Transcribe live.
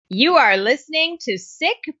You are listening to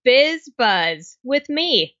Sick Biz Buzz with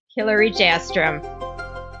me, Hillary Jastrom.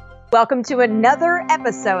 Welcome to another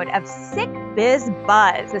episode of Sick Biz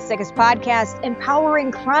Buzz, the sickest podcast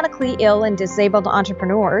empowering chronically ill and disabled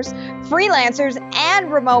entrepreneurs, freelancers,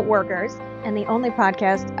 and remote workers, and the only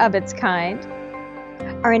podcast of its kind.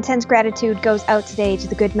 Our intense gratitude goes out today to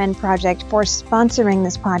the Good Men Project for sponsoring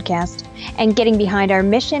this podcast and getting behind our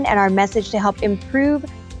mission and our message to help improve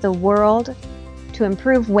the world, to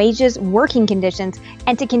improve wages, working conditions,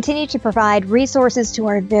 and to continue to provide resources to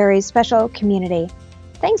our very special community.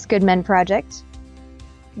 Thanks, Good Men Project.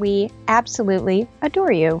 We absolutely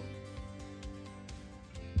adore you.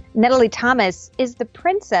 Natalie Thomas is the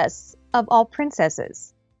princess of all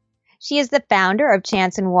princesses. She is the founder of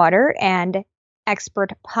Chance and Water and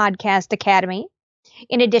Expert Podcast Academy,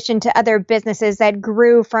 in addition to other businesses that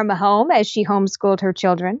grew from home as she homeschooled her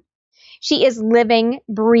children. She is living,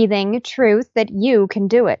 breathing truth that you can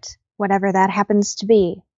do it, whatever that happens to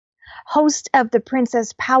be. Host of the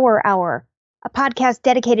Princess Power Hour, a podcast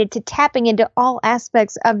dedicated to tapping into all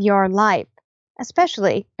aspects of your life,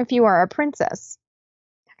 especially if you are a princess.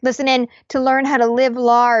 Listen in to learn how to live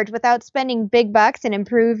large without spending big bucks and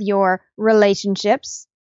improve your relationships.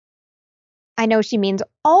 I know she means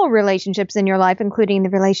all relationships in your life, including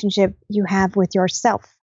the relationship you have with yourself.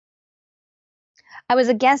 I was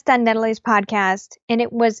a guest on Natalie's podcast, and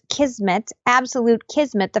it was kismet, absolute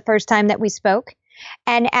kismet, the first time that we spoke.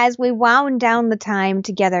 And as we wound down the time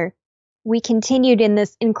together, we continued in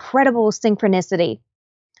this incredible synchronicity.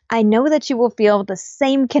 I know that you will feel the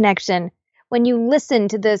same connection when you listen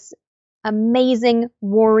to this amazing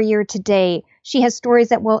warrior today. She has stories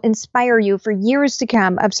that will inspire you for years to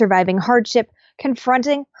come of surviving hardship,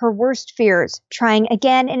 confronting her worst fears, trying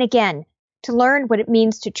again and again to learn what it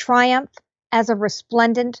means to triumph as a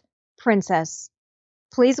resplendent princess.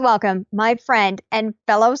 Please welcome my friend and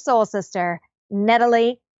fellow soul sister,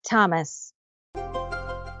 Natalie Thomas.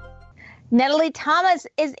 Natalie Thomas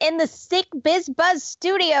is in the Sick Biz Buzz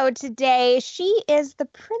studio today. She is the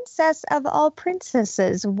princess of all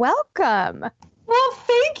princesses. Welcome. Well,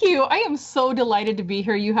 thank you. I am so delighted to be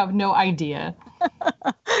here. You have no idea.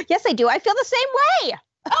 Yes, I do. I feel the same way.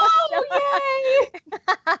 Oh, yay!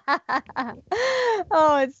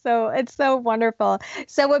 Oh, it's so wonderful.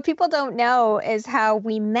 So what people don't know is how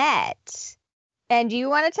we met. And do you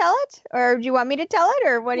want to tell it, or do you want me to tell it,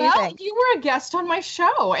 or what do you think? You were a guest on my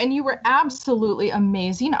show, and you were absolutely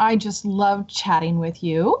amazing. I just loved chatting with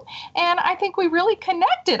you, and I think we really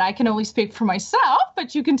connected. I can only speak for myself,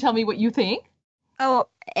 but you can tell me what you think. Oh,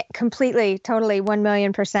 completely, totally,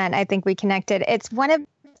 1,000,000%. I think we connected. It's one of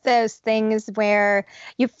those things where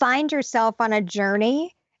you find yourself on a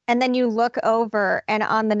journey, and then you look over, and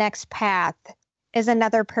on the next path is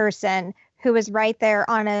another person who is right there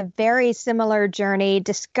on a very similar journey,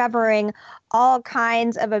 discovering all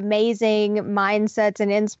kinds of amazing mindsets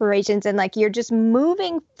and inspirations. And like, you're just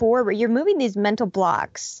moving forward. You're moving these mental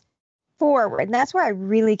blocks forward. And that's where I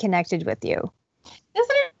really connected with you.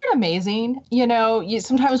 Isn't it amazing? You know,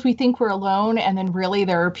 sometimes we think we're alone, and then really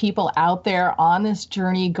there are people out there on this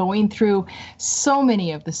journey going through so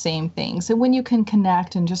many of the same things. And when you can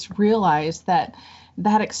connect and just realize that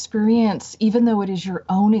experience, even though it is your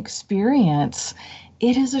own experience,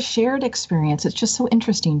 it is a shared experience. It's just so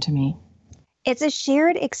interesting to me. It's a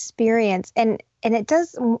shared experience, and it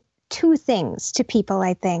does two things to people,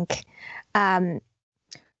 I think.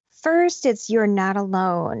 First, it's you're not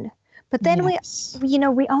alone. But then yes.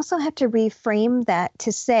 we also have to reframe that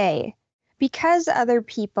to say, because other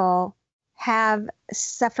people have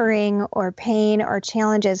suffering or pain or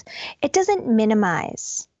challenges, it doesn't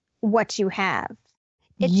minimize what you have.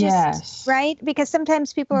 It just, right? Because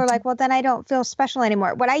sometimes people are like, well, then I don't feel special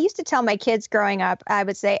anymore. What I used to tell my kids growing up, I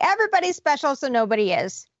would say, everybody's special, so nobody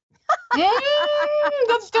is.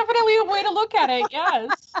 That's definitely a way to look at it,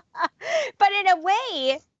 yes. But in a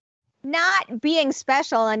way, not being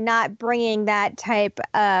special and not bringing that type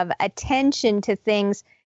of attention to things,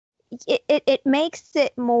 it makes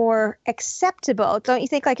it more acceptable. Don't you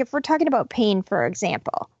think? Like if we're talking about pain, for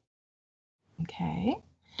example. Okay.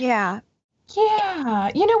 Yeah. Yeah.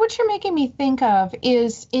 You know, what you're making me think of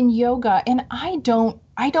is in yoga, and I don't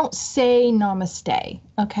say namaste.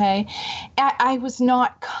 Okay. I was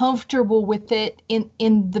not comfortable with it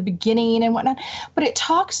in the beginning and whatnot, but it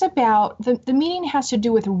talks about the meaning has to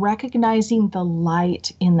do with recognizing the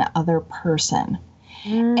light in the other person.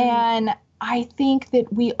 And I think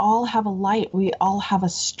that we all have a light. We all have a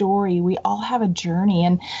story. We all have a journey.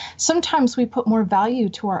 And sometimes we put more value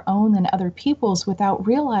to our own than other people's without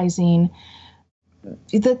realizing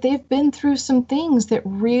that they've been through some things that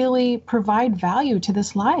really provide value to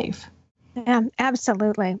this life.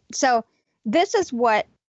 Absolutely. So this is what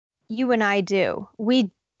you and I do.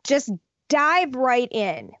 We just dive right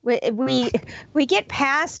in. We get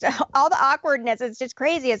past all the awkwardness. It's just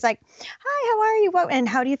crazy. It's like, hi, how are you? What, and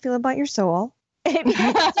how do you feel about your soul?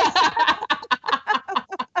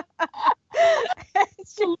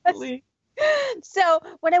 Absolutely. So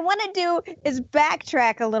what I want to do is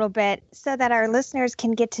backtrack a little bit so that our listeners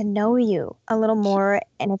can get to know you a little more,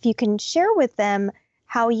 and if you can share with them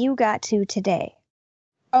how you got to today.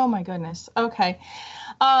 Oh my goodness. Okay.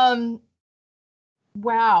 Um,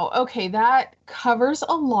 wow. Okay, that covers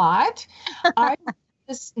a lot. I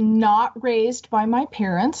was not raised by my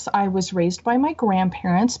parents. I was raised by my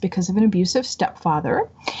grandparents because of an abusive stepfather.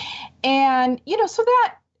 And, so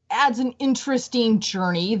that adds an interesting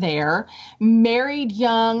journey there. Married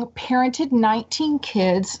young, parented 19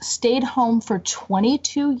 kids, stayed home for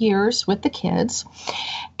 22 years with the kids.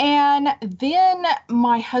 And then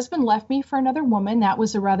my husband left me for another woman. That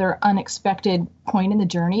was a rather unexpected point in the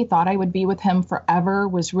journey. Thought I would be with him forever,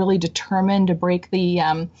 was really determined to break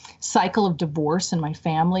the cycle of divorce in my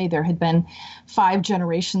family. There had been 5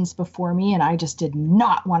 generations before me, and I just did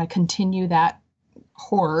not want to continue that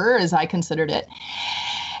horror, as I considered it.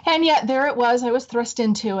 And yet there it was. I was thrust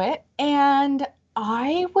into it. And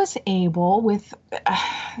I was able, with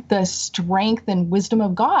the strength and wisdom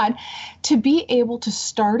of God, to be able to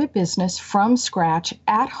start a business from scratch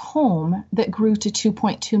at home that grew to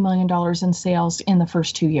 $2.2 million in sales in the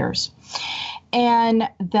first 2 years. And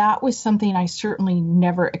that was something I certainly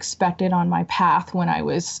never expected on my path when I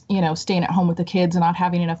was, staying at home with the kids and not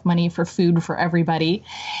having enough money for food for everybody.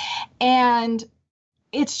 And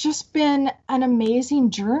it's just been an amazing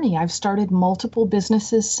journey. I've started multiple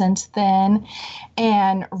businesses since then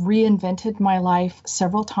and reinvented my life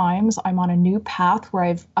several times. I'm on a new path where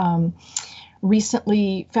I've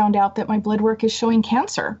recently found out that my blood work is showing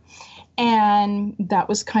cancer. And that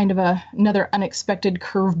was kind of another unexpected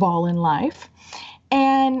curveball in life.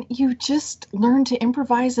 And you just learn to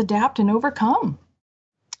improvise, adapt, and overcome.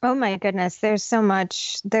 Oh my goodness, there's so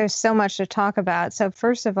much to talk about. So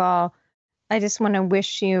first of all, I just want to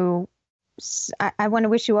wish you, I want to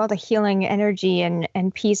wish you all the healing energy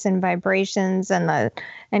and peace and vibrations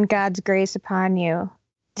and God's grace upon you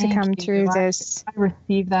to come through this. I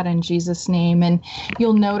receive that in Jesus' name. And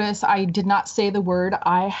you'll notice I did not say the word,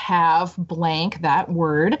 I have blank, that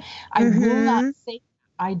word. I will not say,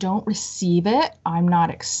 I don't receive it. I'm not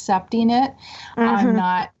accepting it. I'm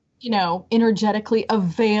not, energetically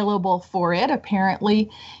available for it.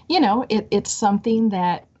 Apparently, it's something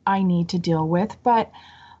that I need to deal with, but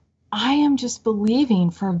I am just believing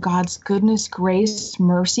for God's goodness, grace,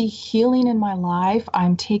 mercy, healing in my life.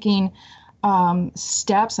 I'm taking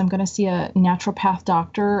steps. I'm going to see a naturopath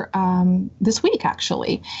doctor this week,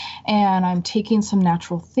 actually, and I'm taking some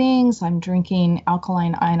natural things. I'm drinking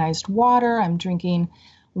alkaline ionized water. I'm drinking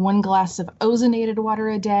 1 glass of ozonated water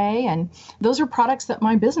a day, and those are products that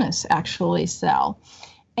my business actually sell.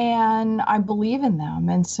 And I believe in them.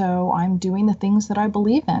 And so I'm doing the things that I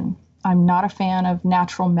believe in. I'm not a fan of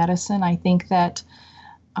natural medicine. I think that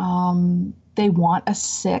they want us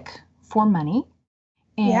sick for money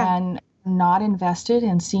and not invested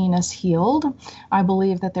in seeing us healed. I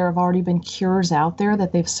believe that there have already been cures out there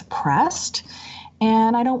that they've suppressed.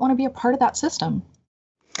 And I don't want to be a part of that system.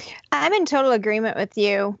 I'm in total agreement with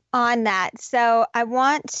you on that. So I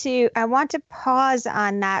want to pause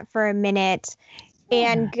on that for a minute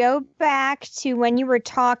and go back to when you were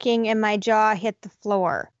talking and my jaw hit the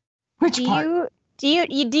floor. Which part? Do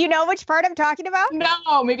you know which part I'm talking about?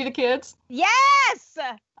 No, maybe the kids. Yes.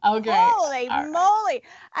 Okay. Holy moly.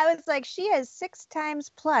 I was like, she has 6 times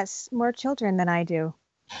plus more children than I do.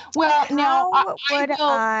 Well, now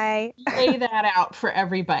I lay that out for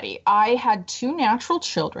everybody. I had 2 natural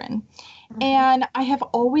children, and I have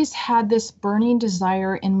always had this burning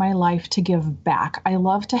desire in my life to give back. I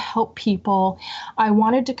love to help people. I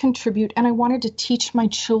wanted to contribute, and I wanted to teach my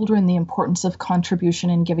children the importance of contribution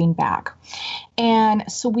and giving back. And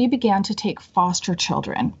so we began to take foster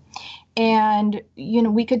children. And,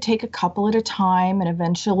 we could take a couple at a time, and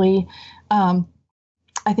eventually,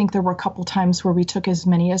 I think there were a couple times where we took as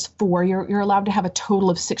many as 4. You're allowed to have a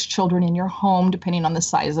total of 6 children in your home, depending on the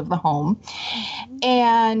size of the home.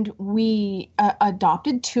 And we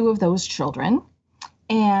adopted 2 of those children.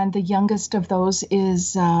 And the youngest of those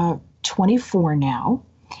is 24 now.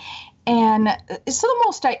 And so the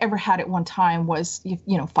most I ever had at one time was,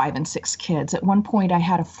 5 and 6 kids. At one point, I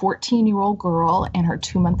had a 14-year-old girl and her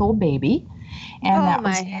 2-month-old baby. And that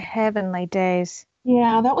was heavenly days.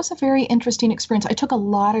 Yeah, that was a very interesting experience. I took a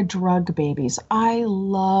lot of drug babies. I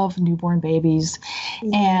love newborn babies.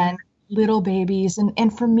 And, little babies.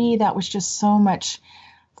 And for me, that was just so much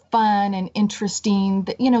fun and interesting.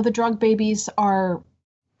 The drug babies are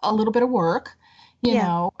a little bit of work.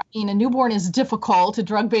 Yeah. I mean, a newborn is difficult, a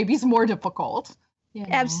drug baby's more difficult.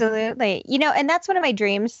 Absolutely. And that's one of my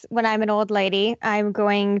dreams when I'm an old lady. I'm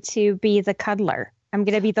going to be the cuddler. I'm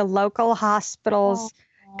going to be the local hospital's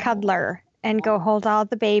cuddler and go hold all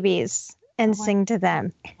the babies and sing to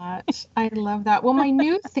them. I love that. Well, my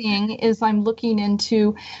new thing is I'm looking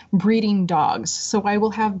into breeding dogs. So I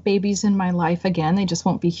will have babies in my life again. They just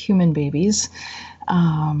won't be human babies.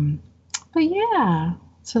 But yeah.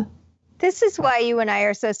 This is why you and I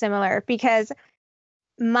are so similar, because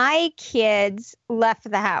my kids left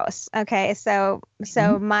the house. Okay. So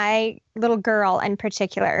my little girl in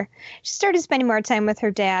particular, she started spending more time with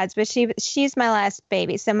her dads, but she's my last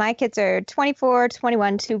baby. So my kids are 24,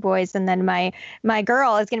 21, two boys. And then my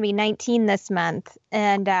girl is going to be 19 this month.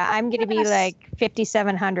 And I'm going to be like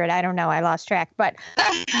 5,700. I don't know. I lost track, but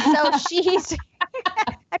so she's,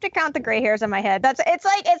 I have to count the gray hairs on my head. It's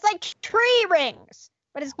like tree rings.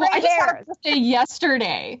 But it's gray I just had hairs. a birthday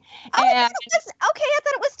yesterday. Okay, I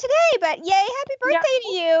thought it was today, but yay, happy birthday to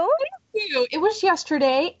you. Thank you. It was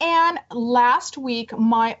yesterday, and last week,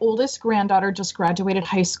 my oldest granddaughter just graduated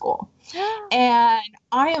high school. And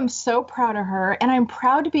I am so proud of her, and I'm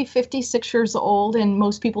proud to be 56 years old, and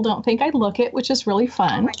most people don't think I look it, which is really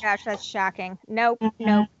fun. Oh my gosh, that's shocking. Nope,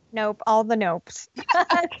 all the nopes.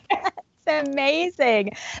 It's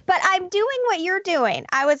amazing. But I'm doing what you're doing.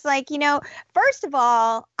 I was like, first of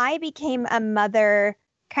all, I became a mother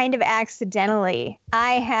kind of accidentally.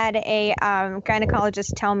 I had a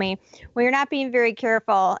gynecologist tell me, well, you're not being very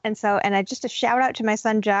careful. And just a shout out to my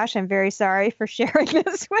son, Josh. I'm very sorry for sharing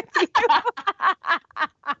this with you.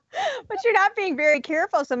 But you're not being very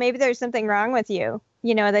careful. So maybe there's something wrong with you,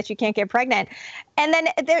 that you can't get pregnant. And then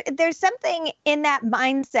there's something in that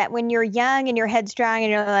mindset when you're young and you're headstrong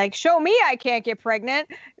and you're like, show me I can't get pregnant.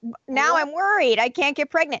 Now I'm worried I can't get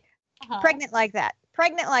pregnant. Pregnant like that.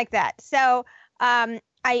 So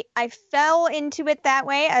I fell into it that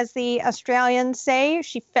way, as the Australians say.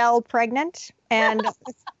 She fell pregnant, and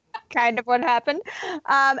that's kind of what happened.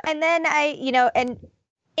 And then and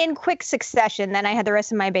in quick succession, then I had the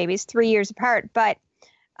rest of my babies 3 years apart. But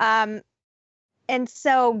and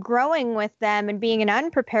so growing with them and being an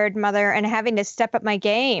unprepared mother and having to step up my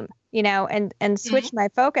game, and switch my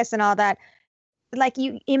focus and all that, like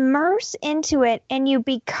you immerse into it and you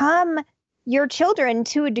become your children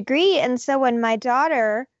to a degree. And so when my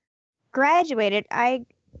daughter graduated, I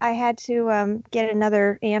had to get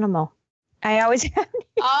another animal. I always have.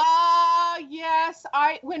 Yes.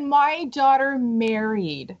 When my daughter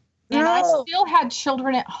married, and I still had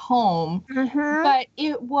children at home, but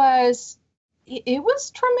it was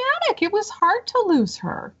traumatic. It was hard to lose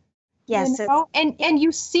her. Yes. And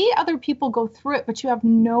you see other people go through it, but you have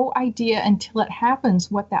no idea until it happens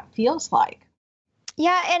what that feels like.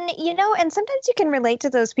 Yeah. And, and sometimes you can relate to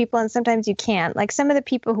those people and sometimes you can't. Like some of the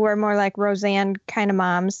people who are more like Roseanne kind of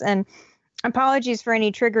moms, and apologies for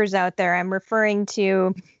any triggers out there. I'm referring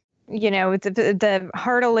to, the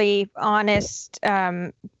heartily honest,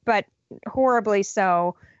 but horribly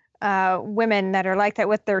so, women that are like that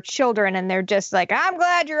with their children. And they're just like, I'm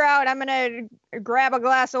glad you're out. I'm going to grab a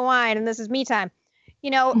glass of wine and this is me time.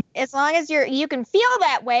 As long as you can feel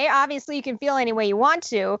that way, obviously you can feel any way you want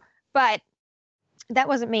to, but that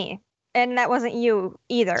wasn't me. And that wasn't you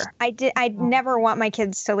either. I'd never want my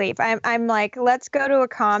kids to leave. I'm like, let's go to a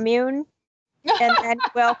commune and then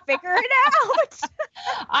we'll figure it out.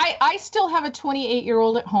 I still have a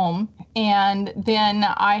 28-year-old at home. And then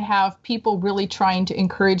I have people really trying to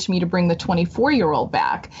encourage me to bring the 24-year-old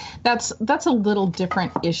back. That's a little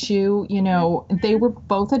different issue. They were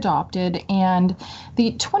both adopted, and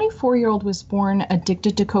the 24-year-old was born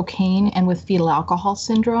addicted to cocaine and with fetal alcohol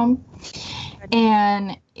syndrome.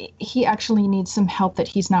 And he actually needs some help that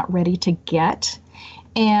he's not ready to get.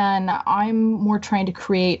 And I'm more trying to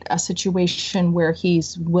create a situation where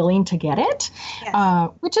he's willing to get it,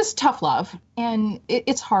 which is tough love. And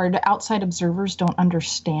it's hard. Outside observers don't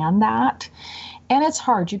understand that. And it's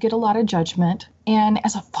hard. You get a lot of judgment. And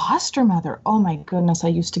as a foster mother, oh my goodness, I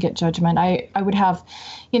used to get judgment. I would have,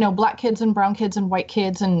 black kids and brown kids and white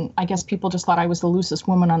kids. And I guess people just thought I was the loosest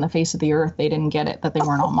woman on the face of the earth. They didn't get it, that they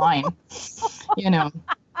weren't all mine,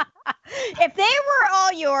 If they were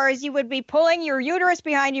all yours, you would be pulling your uterus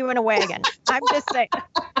behind you in a wagon. I'm just saying.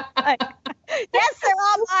 Yes, they're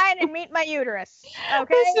all mine and meet my uterus.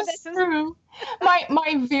 Okay, This is true.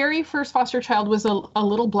 My very first foster child was a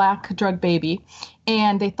little black drug baby,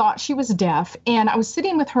 and they thought she was deaf. And I was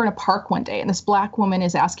sitting with her in a park one day, and this black woman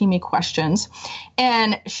is asking me questions.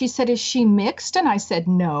 And she said, "Is she mixed?" And I said,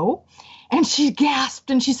 "No." And she gasped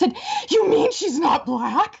and she said, "You mean she's not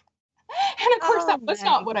black?" And of course, Oh that was my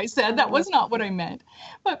not what I said. That God. was not what I meant.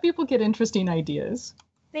 But people get interesting ideas.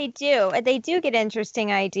 They do. They do get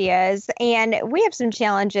interesting ideas. And we have some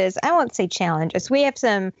challenges. I won't say challenges. We have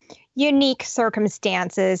some unique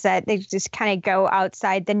circumstances that they just kind of go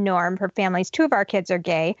outside the norm for families. Two of our kids are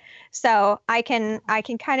gay. So I can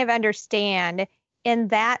kind of understand in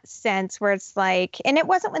that sense where it's like, and it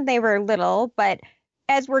wasn't when they were little, but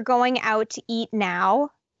as we're going out to eat now,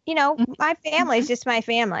 my family is just my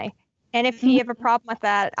family. And if you have a problem with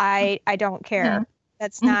that, I don't care.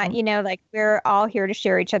 That's not, Mhm. like we're all here to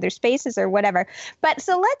share each other's spaces or whatever. But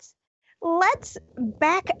so let's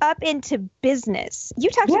back up into business. You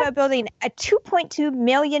talked Yeah. about building a $2.2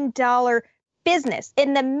 million business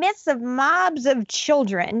in the midst of mobs of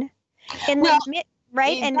children Well,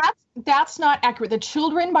 right? And that's not accurate. The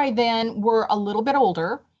children by then were a little bit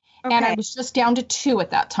older, and I okay, was just down to two at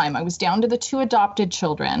that time. I was down to the two adopted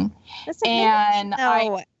children, that's amazing. and I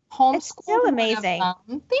No, it's still homeschooled one of amazing.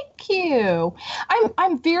 them. Thank you.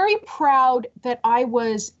 I'm very proud that I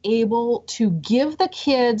was able to give the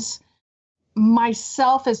kids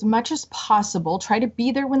myself as much as possible, try to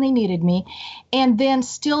be there when they needed me, and then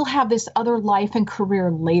still have this other life and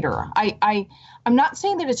career later. I'm not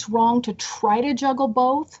saying that it's wrong to try to juggle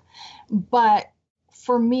both, but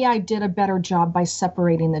for me, I did a better job by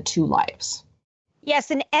separating the two lives.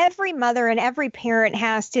 Yes, and every mother and every parent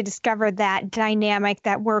has to discover that dynamic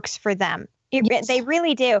that works for them. They Yes.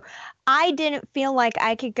 really do. I didn't feel like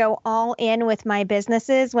I could go all in with my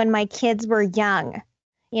businesses when my kids were young.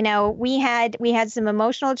 We had some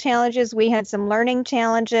emotional challenges, we had some learning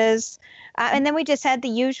challenges, and then we just had the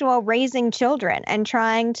usual raising children and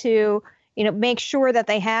trying to, make sure that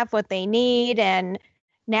they have what they need and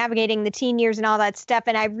navigating the teen years and all that stuff.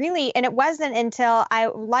 And it wasn't until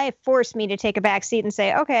life forced me to take a back seat and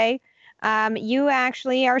say, okay, you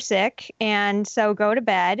actually are sick, and so go to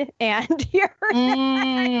bed, and you're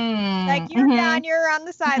like you're Mm-hmm. done, you're on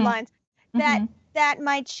the Hmm. sidelines. That Hmm. that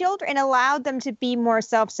my children allowed them to be more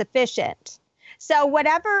self-sufficient. So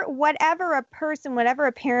whatever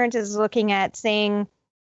a parent is looking at saying,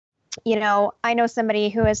 I know somebody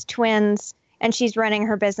who has twins and she's running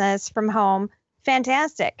her business from home.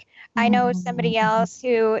 Fantastic. I know somebody Hmm. else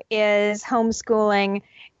who is homeschooling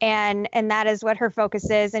and that is what her focus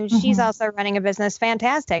is, and she's Hmm. also running a business.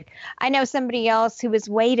 Fantastic. I know somebody else who is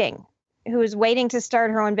waiting to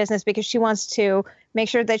start her own business because she wants to make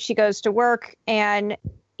sure that she goes to work and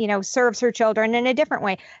serves her children in a different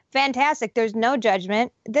way. Fantastic. There's no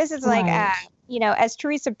judgment. This is like Right. as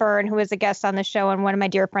Teresa Byrne, who was a guest on the show and one of my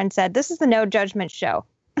dear friends said, this is the no judgment show.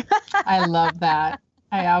 I love that.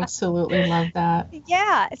 I absolutely love that.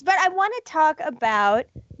 Yeah, but I want to talk about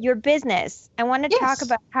your business. I want to talk Yes.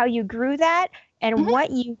 about how you grew that and Mhm.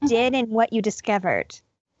 what you Mhm. did and what you discovered.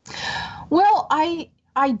 Well,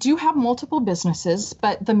 I do have multiple businesses,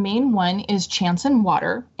 but the main one is Chance and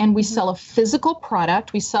Water, and we Mhm. sell a physical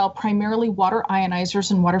product. We sell primarily water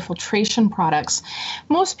ionizers and water filtration products.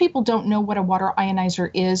 Most people don't know what a water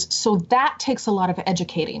ionizer is, so that takes a lot of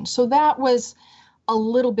educating. So that was a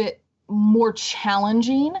little bit more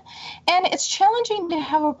challenging. And it's challenging to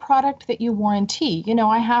have a product that you warranty.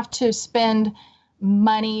 I have to spend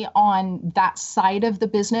money on that side of the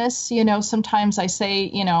business. Sometimes I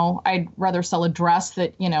say, I'd rather sell a dress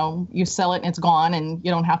that, you sell it and it's gone and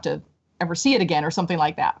you don't have to ever see it again or something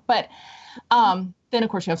like that. But then of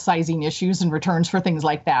course you have sizing issues and returns for things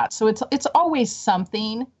like that. So it's always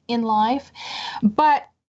something in life. But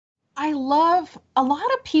I love a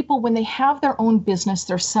lot of people when they have their own business,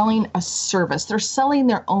 they're selling a service, they're selling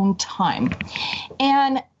their own time.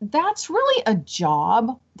 And that's really a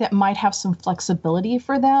job that might have some flexibility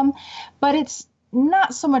for them, but it's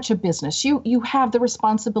not so much a business. You have the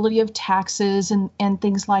responsibility of taxes and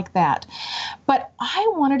things like that. But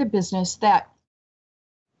I wanted a business that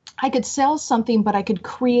I could sell something, but I could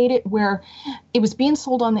create it where it was being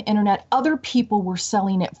sold on the internet. Other people were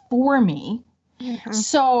selling it for me. Mhm.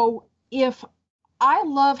 So if I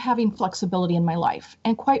love having flexibility in my life,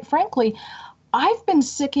 and quite frankly, I've been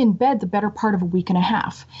sick in bed the better part of a week and a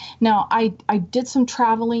half. Now, I did some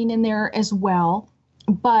traveling in there as well,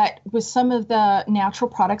 but with some of the natural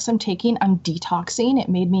products I'm taking, I'm detoxing. It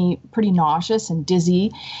made me pretty nauseous and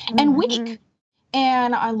dizzy and Mhm. weak.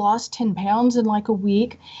 And I lost 10 pounds in like a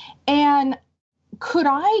week. And could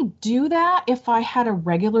I do that if I had a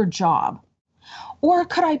regular job? Or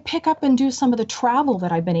could I pick up and do some of the travel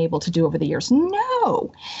that I've been able to do over the years?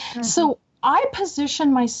 No. So I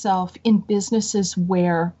position myself in businesses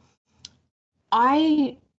where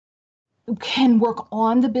I can work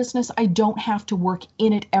on the business. I don't have to work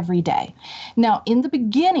in it every day. Now, in the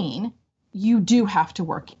beginning, you do have to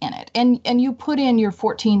work in it. And you put in your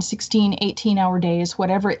 14, 16, 18-hour days,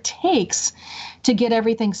 whatever it takes to get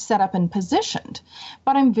everything set up and positioned.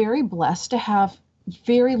 But I'm very blessed to have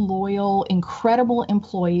very loyal, incredible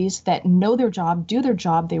employees that know their job, do their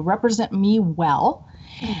job. They represent me well.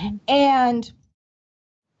 And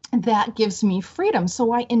that gives me freedom.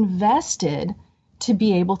 So I invested to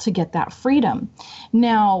be able to get that freedom.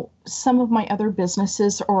 Now, some of my other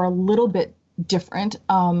businesses are a little bit different.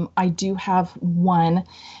 I do have one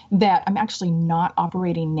that I'm actually not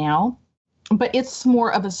operating now, but it's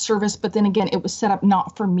more of a service. But then again, it was set up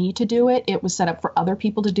not for me to do it. It was set up for other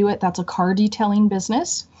people to do it. That's a car detailing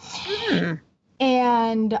business.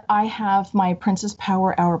 And I have my Princess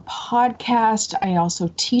Power Hour podcast. I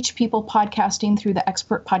also teach people podcasting through the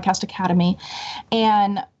Expert Podcast Academy.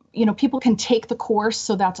 And people can take the course,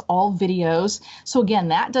 so that's all videos. So again,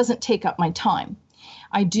 that doesn't take up my time.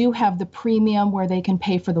 I do have the premium where they can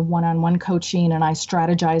pay for the one-on-one coaching, and I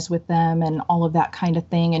strategize with them and all of that kind of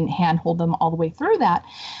thing and handhold them all the way through that.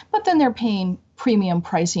 But then they're paying premium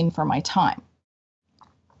pricing for my time.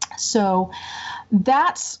 So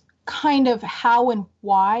that's kind of how and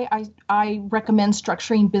why I recommend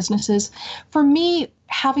structuring businesses. For me,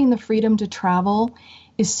 having the freedom to travel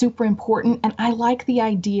is super important. And I like the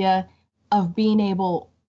idea of being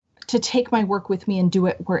able to take my work with me and do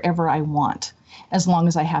it wherever I want, as long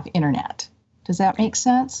as I have internet. Does that make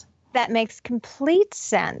sense? That makes complete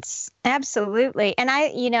sense. Absolutely. And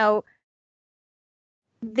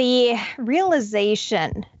the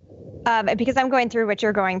realization, because I'm going through what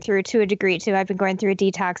you're going through to a degree too. I've been going through a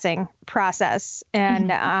detoxing process,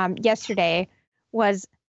 and yesterday was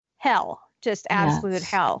hell, just absolute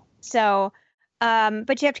hell. So,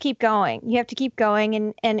 but you have to keep going. You have to keep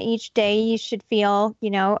going, and each day you should feel,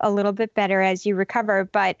 a little bit better as you recover.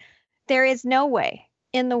 But there is no way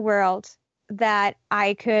in the world that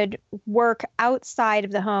I could work outside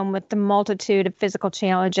of the home with the multitude of physical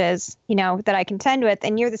challenges, that I contend with.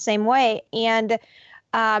 And you're the same way. And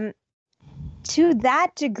to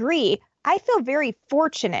that degree, I feel very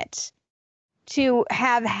fortunate to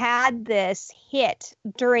have had this hit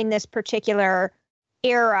during this particular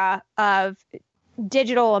era of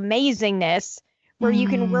digital amazingness where you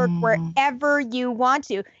can work wherever you want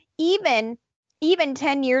to. Even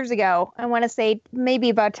 10 years ago, I want to say maybe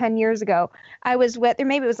about 10 years ago, I was with, or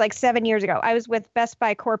maybe it was like 7 years ago, I was with Best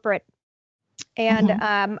Buy Corporate, and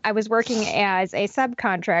I was working as a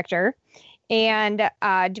subcontractor and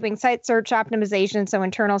doing site search optimization, so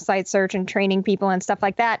internal site search and training people and stuff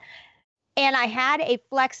like that. And I had a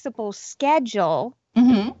flexible schedule.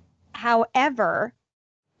 However,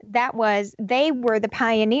 they were the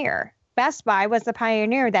pioneer. Best Buy was the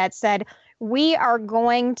pioneer that said, we are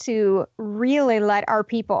going to really let our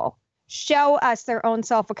people show us their own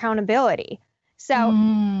self-accountability. So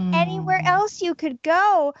anywhere else you could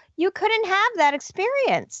go, you couldn't have that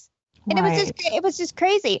experience. And it was just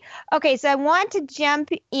crazy. Okay, so I want to jump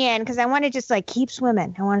in because I want to just keep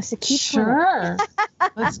swimming. I want us to keep swimming. Sure.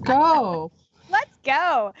 Let's go. Let's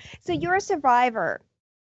go. So you're a survivor.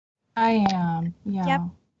 I am. Yeah. Yep.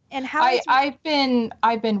 And how I've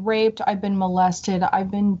been raped, I've been molested,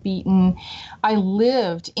 I've been beaten. I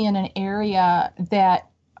lived in an area that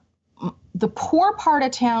the poor part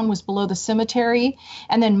of town was below the cemetery,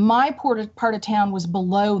 and then my part of town was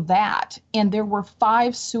below that. And there were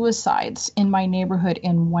 5 suicides in my neighborhood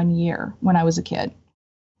in 1 year when I was a kid.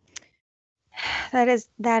 That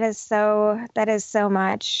is so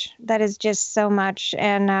much. That is just so much.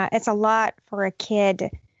 And it's a lot for a kid.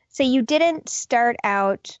 So you didn't start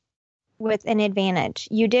out with an advantage.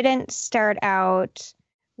 You didn't start out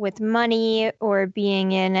with money or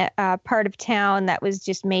being in a part of town that was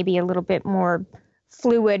just maybe a little bit more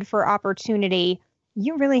fluid for opportunity.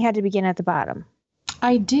 You really had to begin at the bottom.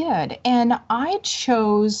 I did. And I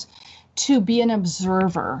chose to be an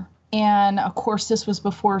observer. And of course, this was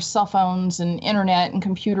before cell phones and internet and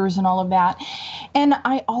computers and all of that. And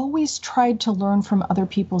I always tried to learn from other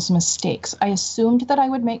people's mistakes. I assumed that I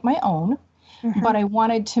would make my own, but I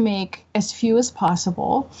wanted to make as few as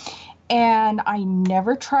possible. And I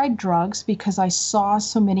never tried drugs because I saw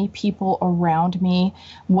so many people around me,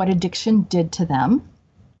 what addiction did to them.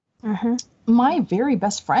 My very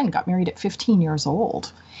best friend got married at 15 years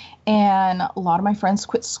old. And a lot of my friends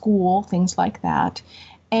quit school, things like that.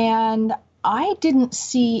 And I didn't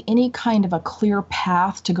see any kind of a clear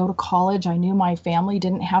path to go to college. I knew my family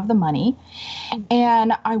didn't have the money.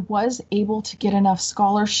 And I was able to get enough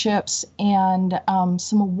scholarships and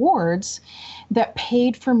some awards that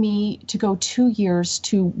paid for me to go 2 years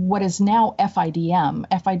to what is now FIDM.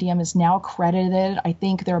 FIDM is now accredited. I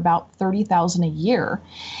think they're about $30,000 a year.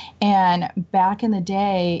 And back in the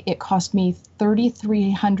day, it cost me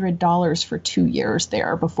 $3,300 for 2 years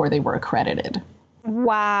there before they were accredited.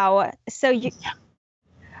 Wow. So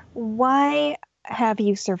why have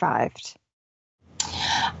you survived?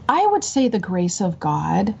 I would say the grace of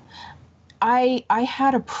God. I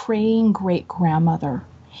had a praying great grandmother,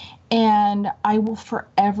 and I will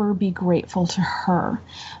forever be grateful to her.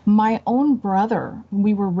 My own brother,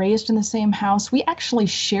 we were raised in the same house. We actually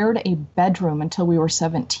shared a bedroom until we were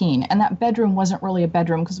 17. And that bedroom wasn't really a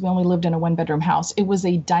bedroom because we only lived in a one-bedroom house. It was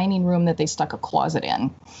a dining room that they stuck a closet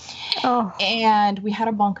in. Oh. And we had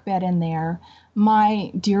a bunk bed in there. My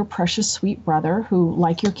dear, precious, sweet brother, who,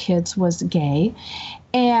 like your kids, was gay.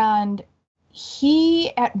 And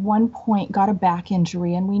he, at one point, got a back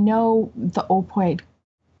injury. And we know the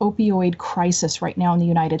opioid crisis right now in the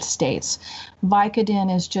United States.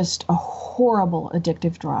 Vicodin is just a horrible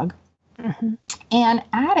addictive drug. Mm-hmm. And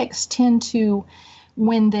addicts tend to,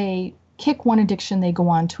 when they kick one addiction, they go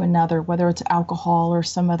on to another, whether it's alcohol or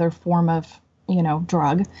some other form of,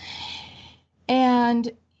 drug. And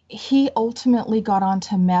he ultimately got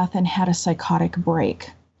onto meth and had a psychotic break.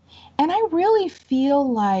 And I really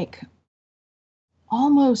feel like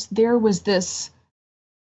almost there was this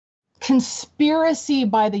conspiracy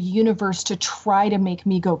by the universe to try to make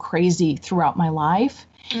me go crazy throughout my life.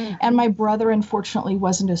 Mm-hmm. And my brother, unfortunately,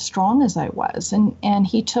 wasn't as strong as I was. And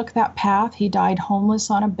he took that path. He died homeless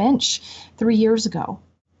on a bench 3 years ago.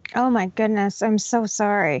 Oh, my goodness. I'm so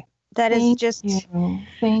sorry. Thank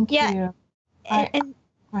you. And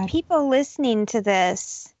people listening to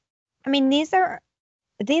this, I mean, these are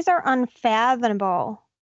unfathomable,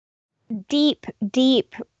 deep,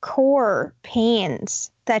 deep core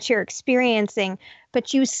pains that you're experiencing,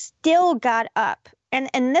 but you still got up.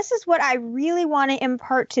 And this is what I really want to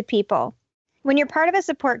impart to people. When you're part of a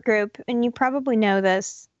support group, and you probably know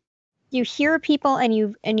this, you hear people and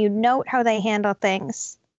you note how they handle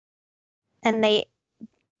things. And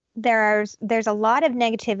there's a lot of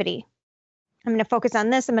negativity. I'm going to focus on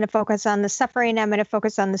this. I'm going to focus on the suffering. I'm going to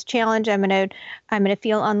focus on this challenge. I'm going to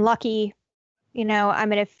feel unlucky. I'm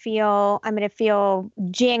going to feel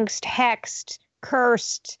jinxed, hexed,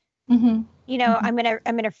 cursed. Mm-hmm. I'm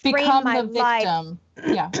going to frame become my the victim. life.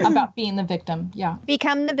 Yeah, about being the victim. Yeah.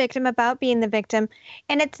 Become the victim about being the victim.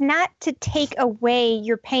 And it's not to take away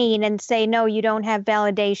your pain and say, no, you don't have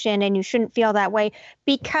validation and you shouldn't feel that way,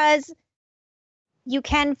 because you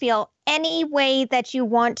can feel any way that you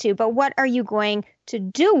want to, but what are you going to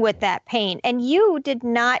do with that pain? And you did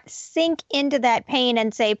not sink into that pain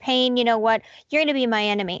and say, pain, you know what? You're going to be my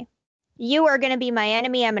enemy. You are going to be my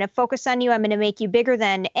enemy. I'm going to focus on you. I'm going to make you bigger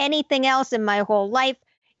than anything else in my whole life.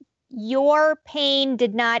 Your pain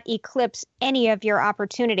did not eclipse any of your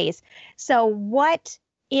opportunities. So what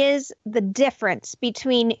is the difference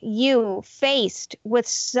between you faced with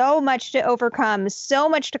so much to overcome, so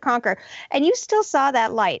much to conquer, and you still saw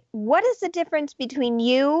that light? What is the difference between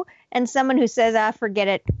you and someone who says, forget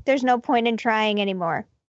it, there's no point in trying anymore?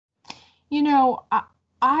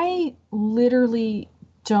 I literally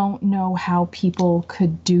don't know how people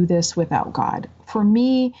could do this without God. For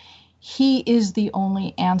me, He is the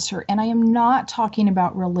only answer. And I am not talking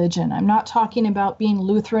about religion. I'm not talking about being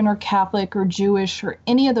Lutheran or Catholic or Jewish or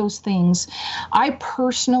any of those things. I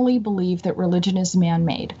personally believe that religion is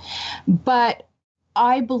man-made. But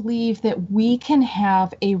I believe that we can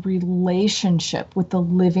have a relationship with the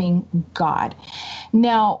living God.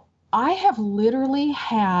 Now, I have literally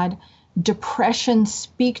had depression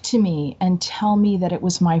speak to me and tell me that it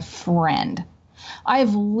was my friend.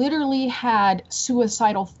 I've literally had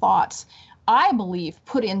suicidal thoughts, I believe,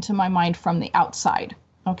 put into my mind from the outside.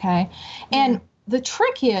 Okay. And the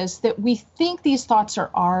trick is that we think these thoughts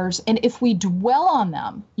are ours. And if we dwell on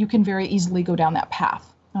them, you can very easily go down that path.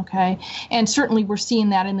 Okay. And certainly we're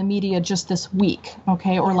seeing that in the media just this week.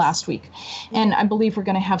 Okay. Or last week. And I believe we're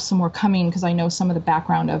going to have some more coming because I know some of the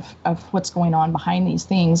background of what's going on behind these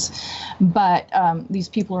things. But these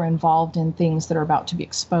people are involved in things that are about to be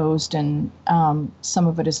exposed. And some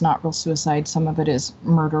of it is not real suicide. Some of it is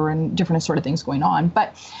murder and different sort of things going on.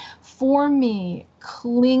 But for me,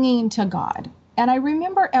 clinging to God. And I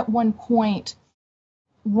remember at one point,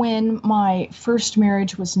 when my first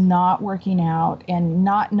marriage was not working out and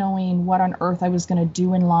not knowing what on earth I was going to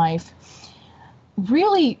do in life,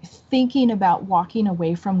 really thinking about walking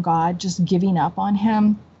away from God, just giving up on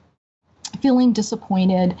Him, feeling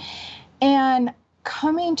disappointed, and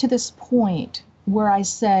coming to this point where I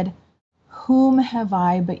said, whom have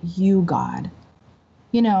I but you, God?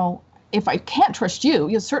 You know, if I can't trust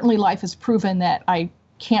you, certainly life has proven that I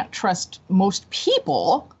can't trust most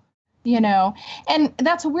people, you know, and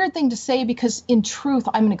that's a weird thing to say because in truth,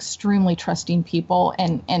 I'm an extremely trusting people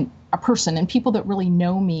and a person, and people that really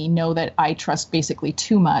know me know that I trust basically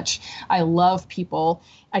too much. I love people.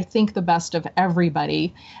 I think the best of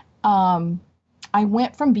everybody. I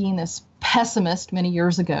went from being this pessimist many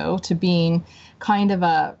years ago to being kind of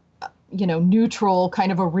a, neutral,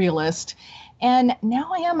 kind of a realist. And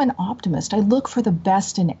now I am an optimist. I look for the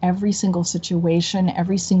best in every single situation,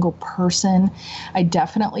 every single person. I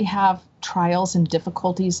definitely have trials and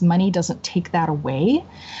difficulties. Money doesn't take that away.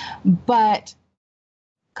 But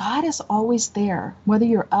God is always there, whether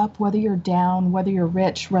you're up, whether you're down, whether you're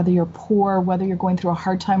rich, whether you're poor, whether you're going through a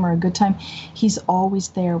hard time or a good time. He's always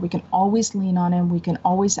there. We can always lean on him. We can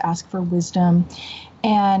always ask for wisdom.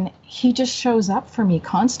 And he just shows up for me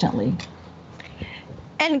constantly.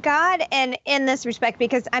 And God, and in this respect,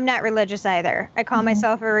 because I'm not religious either, I call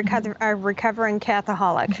myself a recovering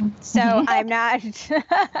Catholic. So I'm not,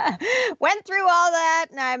 went through all that,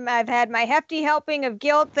 and I've had my hefty helping of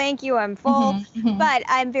guilt, thank you, I'm full, but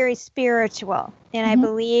I'm very spiritual, and I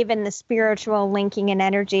believe in the spiritual linking and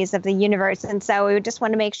energies of the universe, and so we just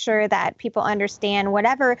want to make sure that people understand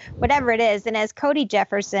whatever it is. And as Cody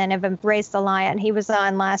Jefferson of Embrace the Lion, he was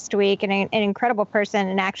on last week, and an incredible person,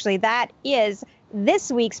 and actually that is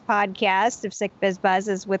this week's podcast of Sick Biz Buzz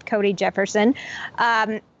is with Cody Jefferson.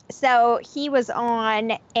 So he was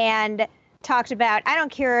on and talked about, I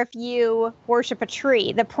don't care if you worship a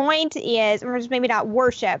tree. The point is, or maybe not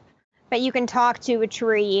worship, but you can talk to a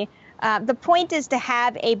tree. The point is to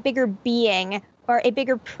have a bigger being or a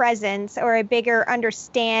bigger presence or a bigger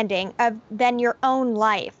understanding of than your own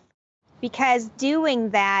life. Because doing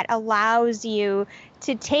that allows you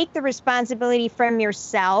to take the responsibility from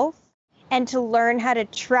yourself and to learn how to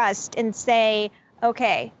trust and say,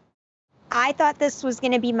 okay, I thought this was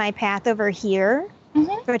going to be my path over here,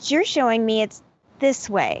 but you're showing me it's this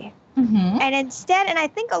way. And instead, and I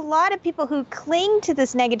think a lot of people who cling to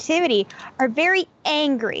this negativity are very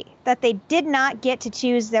angry that they did not get to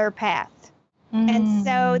choose their path. And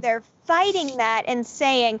so they're fighting that and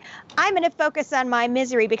saying, I'm going to focus on my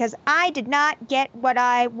misery because I did not get what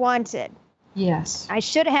I wanted. Yes. I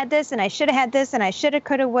should have had this, and I should have had this, and I should have,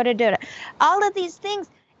 could have, would have, did it. All of these things.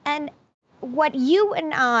 And what you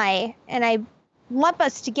and I lump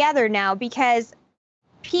us together now, because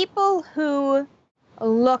people who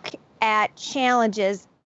look at challenges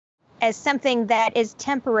as something that is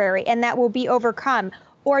temporary and that will be overcome,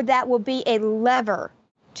 or that will be a lever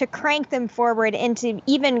to crank them forward into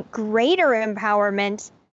even greater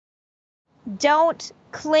empowerment, don't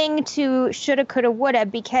cling to shoulda, coulda, woulda,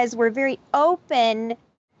 because we're very open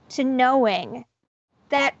to knowing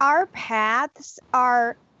that our paths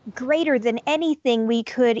are greater than anything we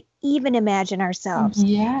could even imagine ourselves.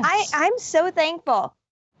 Yes. I'm so thankful.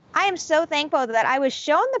 I am so thankful that I was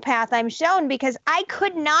shown the path I'm shown, because I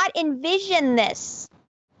could not envision this.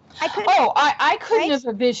 I couldn't have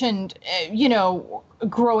envisioned,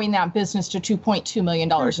 growing that business to $2.2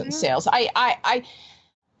 million in sales.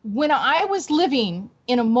 When I was living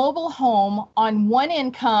in a mobile home on one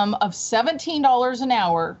income of $17 an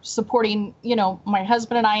hour, supporting, my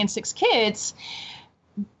husband and I and 6 kids,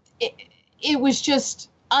 it was just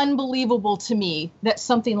unbelievable to me that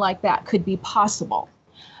something like that could be possible.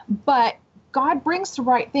 But God brings the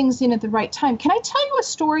right things in at the right time. Can I tell you a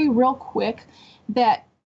story real quick that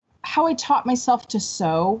how I taught myself to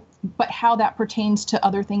sew, but how that pertains to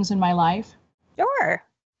other things in my life? Sure.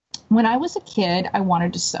 When I was a kid, I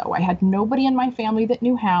wanted to sew. I had nobody in my family that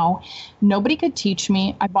knew how. Nobody could teach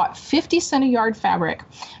me. I bought 50 cent a yard fabric,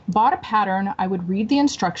 bought a pattern. I would read the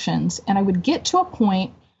instructions, and I would get to a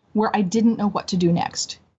point where I didn't know what to do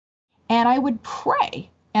next. And I would pray,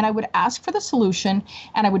 and I would ask for the solution,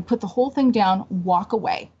 and I would put the whole thing down, walk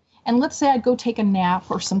away. And let's say I'd go take a nap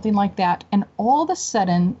or something like that, and all of a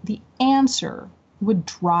sudden the answer would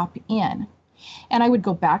drop in. And I would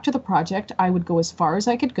go back to the project. I would go as far as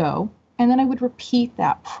I could go, and then I would repeat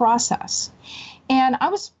that process. And I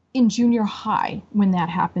was in junior high when that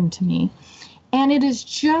happened to me. And it is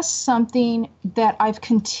just something that I've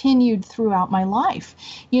continued throughout my life.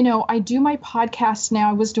 I do my podcasts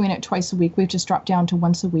now. I was doing it twice a week. We've just dropped down to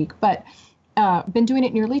once a week, but been doing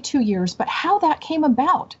it nearly 2 years. But how that came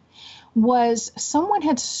about was someone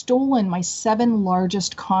had stolen my 7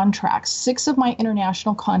 largest contracts, 6 of my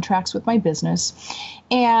international contracts with my business,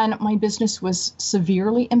 and my business was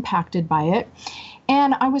severely impacted by it.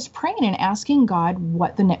 And I was praying and asking God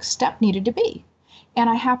what the next step needed to be. And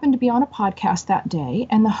I happened to be on a podcast that day,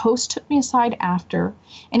 and the host took me aside after,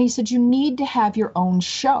 and he said, "You need to have your own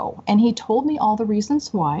show." And he told me all the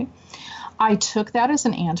reasons why. I took that as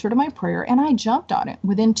an answer to my prayer, and I jumped on it.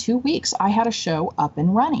 Within 2 weeks, I had a show up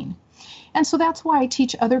and running. And so that's why I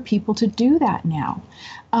teach other people to do that now.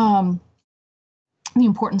 The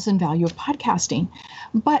importance and value of podcasting.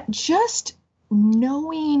 But just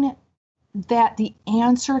knowing that the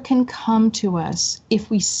answer can come to us if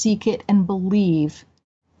we seek it and believe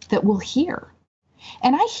that we'll hear.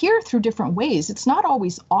 And I hear through different ways. It's not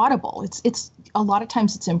always audible. It's a lot of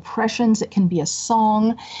times it's impressions. It can be a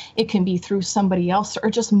song. It can be through somebody else, or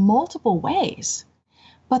just multiple ways.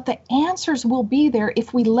 But the answers will be there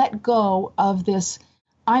if we let go of this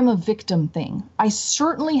 "I'm a victim" thing. I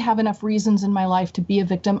certainly have enough reasons in my life to be a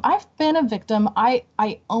victim. I've been a victim. I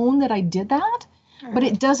own that I did that, but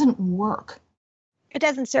it doesn't work. It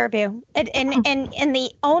doesn't serve you. And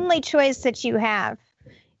the only choice that you have,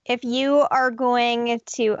 if you are going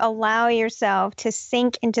to allow yourself to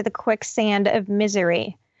sink into the quicksand of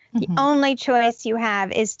misery, the only choice you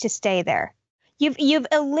have is to stay there. You've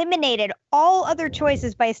eliminated all other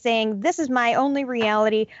choices by saying, "This is my only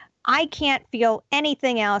reality. I can't feel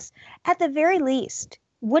anything else." At the very least,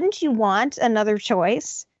 wouldn't you want another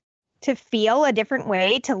choice? To feel a different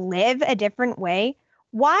way, to live a different way?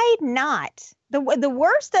 Why not? The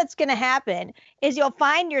worst that's going to happen is you'll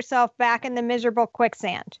find yourself back in the miserable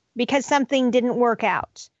quicksand because something didn't work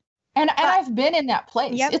out. And I've been in that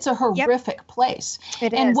place. Yep, It's a horrific place.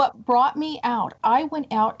 It and is. What brought me out, I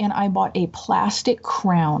went out and I bought a plastic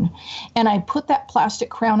crown. And I put that plastic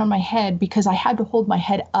crown on my head because I had to hold my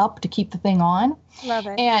head up to keep the thing on. Love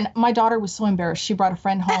it. And my daughter was so embarrassed. She brought a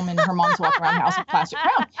friend home and her mom's walking around the house with a plastic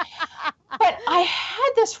crown. But I had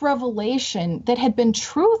this revelation that had been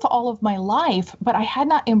truth all of my life, but I had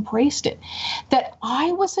not embraced it, that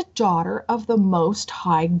I was a daughter of the Most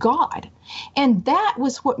High God. And that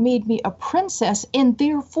was what made me a princess. And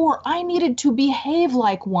therefore, I needed to behave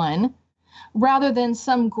like one rather than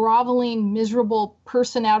some groveling, miserable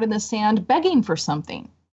person out in the sand begging for something.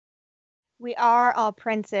 We are all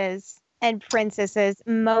princes and princesses,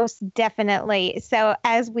 most definitely. So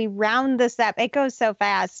as we round this up, it goes so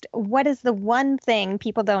fast. What is the one thing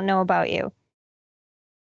people don't know about you?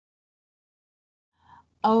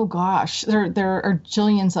 Oh gosh, there are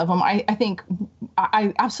jillions of them. I think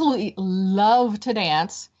I absolutely love to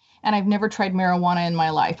dance, and I've never tried marijuana in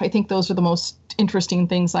my life. I think those are the most interesting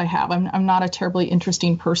things I have. I'm not a terribly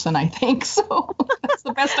interesting person, I think, so that's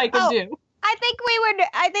the best I can do. I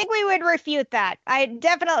think we would refute that. I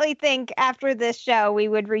definitely think after this show we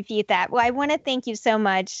would refute that. Well, I want to thank you so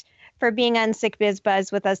much for being on Sick Biz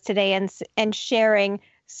Buzz with us today and sharing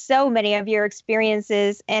so many of your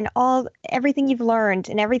experiences and everything you've learned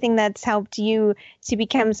and everything that's helped you to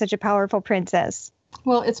become such a powerful princess.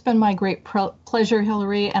 Well, it's been my great pleasure,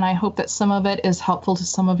 Hillary, and I hope that some of it is helpful to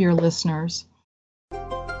some of your listeners.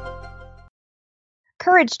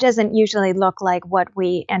 Courage doesn't usually look like what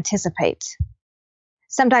we anticipate.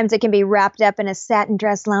 Sometimes it can be wrapped up in a satin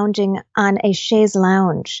dress lounging on a chaise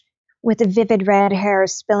lounge with vivid red hair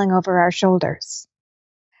spilling over our shoulders.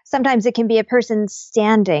 Sometimes it can be a person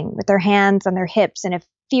standing with their hands on their hips and a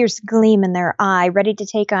fierce gleam in their eye, ready to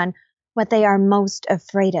take on what they are most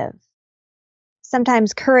afraid of.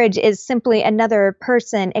 Sometimes courage is simply another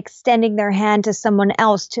person extending their hand to someone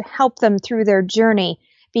else to help them through their journey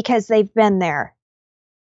because they've been there.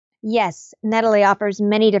 Yes, Natalie offers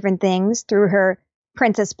many different things through her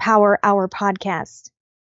Princess Power Hour podcast.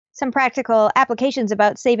 Some practical applications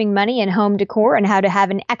about saving money in home decor and how to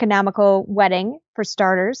have an economical wedding, for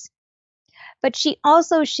starters. But she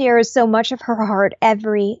also shares so much of her heart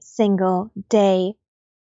every single day.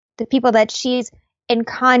 The people that she's in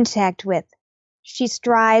contact with, she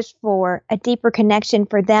strives for a deeper connection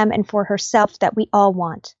for them and for herself that we all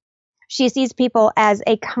want. She sees people as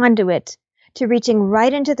a conduit to reaching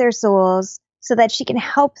right into their souls so that she can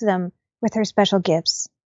help them with her special gifts.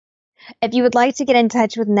 If you would like to get in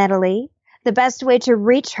touch with Natalie, the best way to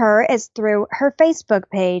reach her is through her Facebook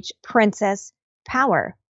page, Princess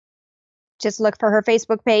Power. Just look for her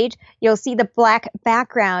Facebook page. You'll see the black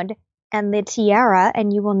background and the tiara,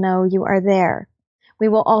 and you will know you are there. We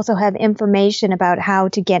will also have information about how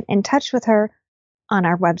to get in touch with her on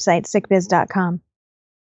our website, sickbiz.com.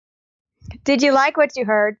 Did you like what you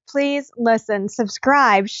heard? Please listen,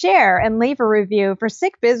 subscribe, share, and leave a review for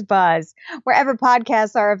Sick Biz Buzz wherever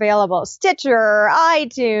podcasts are available. Stitcher,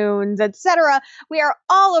 iTunes, etc. We are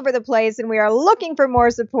all over the place, and we are looking for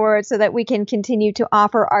more support so that we can continue to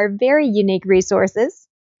offer our very unique resources.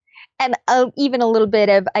 and even a little bit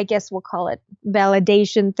of, I guess we'll call it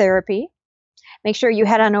validation therapy. Make sure you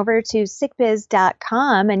head on over to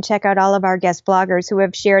sickbiz.com and check out all of our guest bloggers who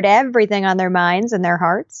have shared everything on their minds and their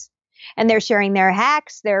hearts. And they're sharing their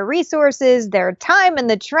hacks, their resources, their time in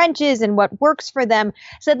the trenches and what works for them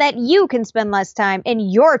so that you can spend less time in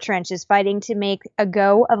your trenches fighting to make a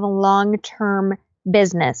go of a long-term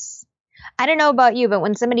business. I don't know about you, but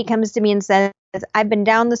when somebody comes to me and says, I've been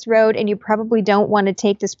down this road and you probably don't want to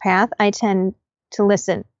take this path, I tend to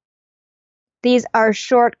listen. These are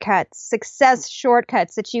shortcuts, success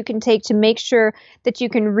shortcuts that you can take to make sure that you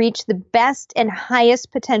can reach the best and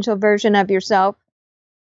highest potential version of yourself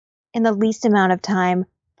in the least amount of time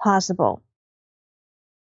possible.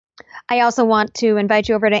 I also want to invite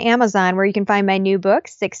you over to Amazon, where you can find my new book,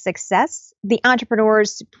 Sick Success, The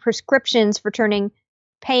Entrepreneur's Prescriptions for Turning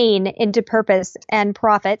Pain into Purpose and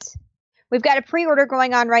Profit. We've got a pre-order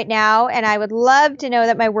going on right now, and I would love to know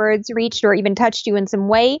that my words reached or even touched you in some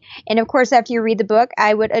way. And of course, after you read the book,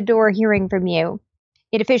 I would adore hearing from you.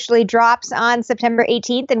 It officially drops on September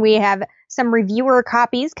 18th, and we have some reviewer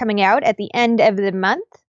copies coming out at the end of the month.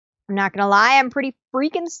 I'm not going to lie, I'm pretty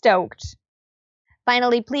freaking stoked.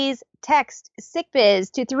 Finally, please text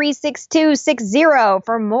SickBiz to 36260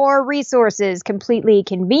 for more resources, completely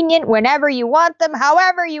convenient whenever you want them,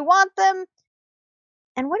 however you want them.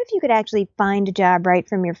 And what if you could actually find a job right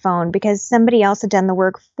from your phone because somebody else had done the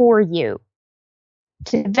work for you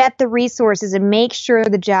to vet the resources and make sure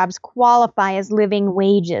the jobs qualify as living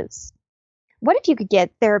wages? What if you could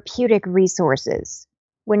get therapeutic resources?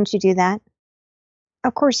 Wouldn't you do that?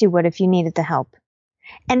 Of course you would if you needed the help.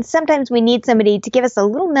 And sometimes we need somebody to give us a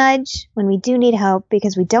little nudge when we do need help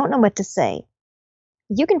because we don't know what to say.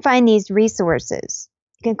 You can find these resources.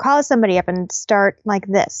 You can call somebody up and start like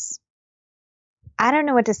this. I don't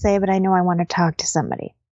know what to say, but I know I want to talk to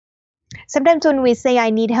somebody. Sometimes when we say I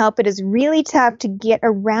need help, it is really tough to get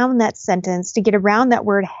around that sentence, to get around that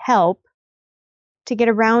word help, to get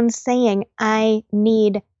around saying I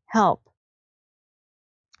need help.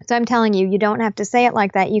 So I'm telling you, you don't have to say it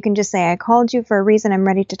like that. You can just say, I called you for a reason. I'm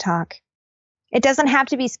ready to talk. It doesn't have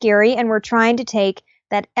to be scary, and we're trying to take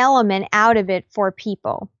that element out of it for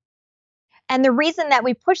people. And the reason that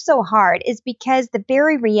we push so hard is because the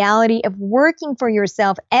very reality of working for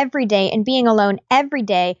yourself every day and being alone every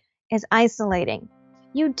day is isolating.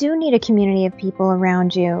 You do need a community of people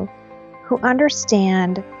around you who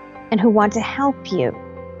understand and who want to help you.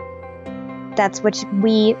 That's what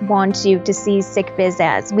we want you to see SickBiz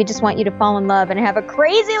as. We just want you to fall in love and have a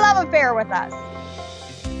crazy love affair with us.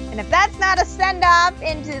 And if that's not a send-off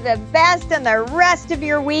into the best and the rest of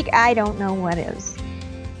your week, I don't know what is.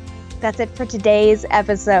 That's it for today's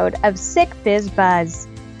episode of Sick Biz Buzz.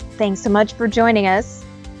 Thanks so much for joining us.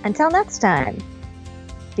 Until next time,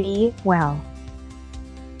 be well.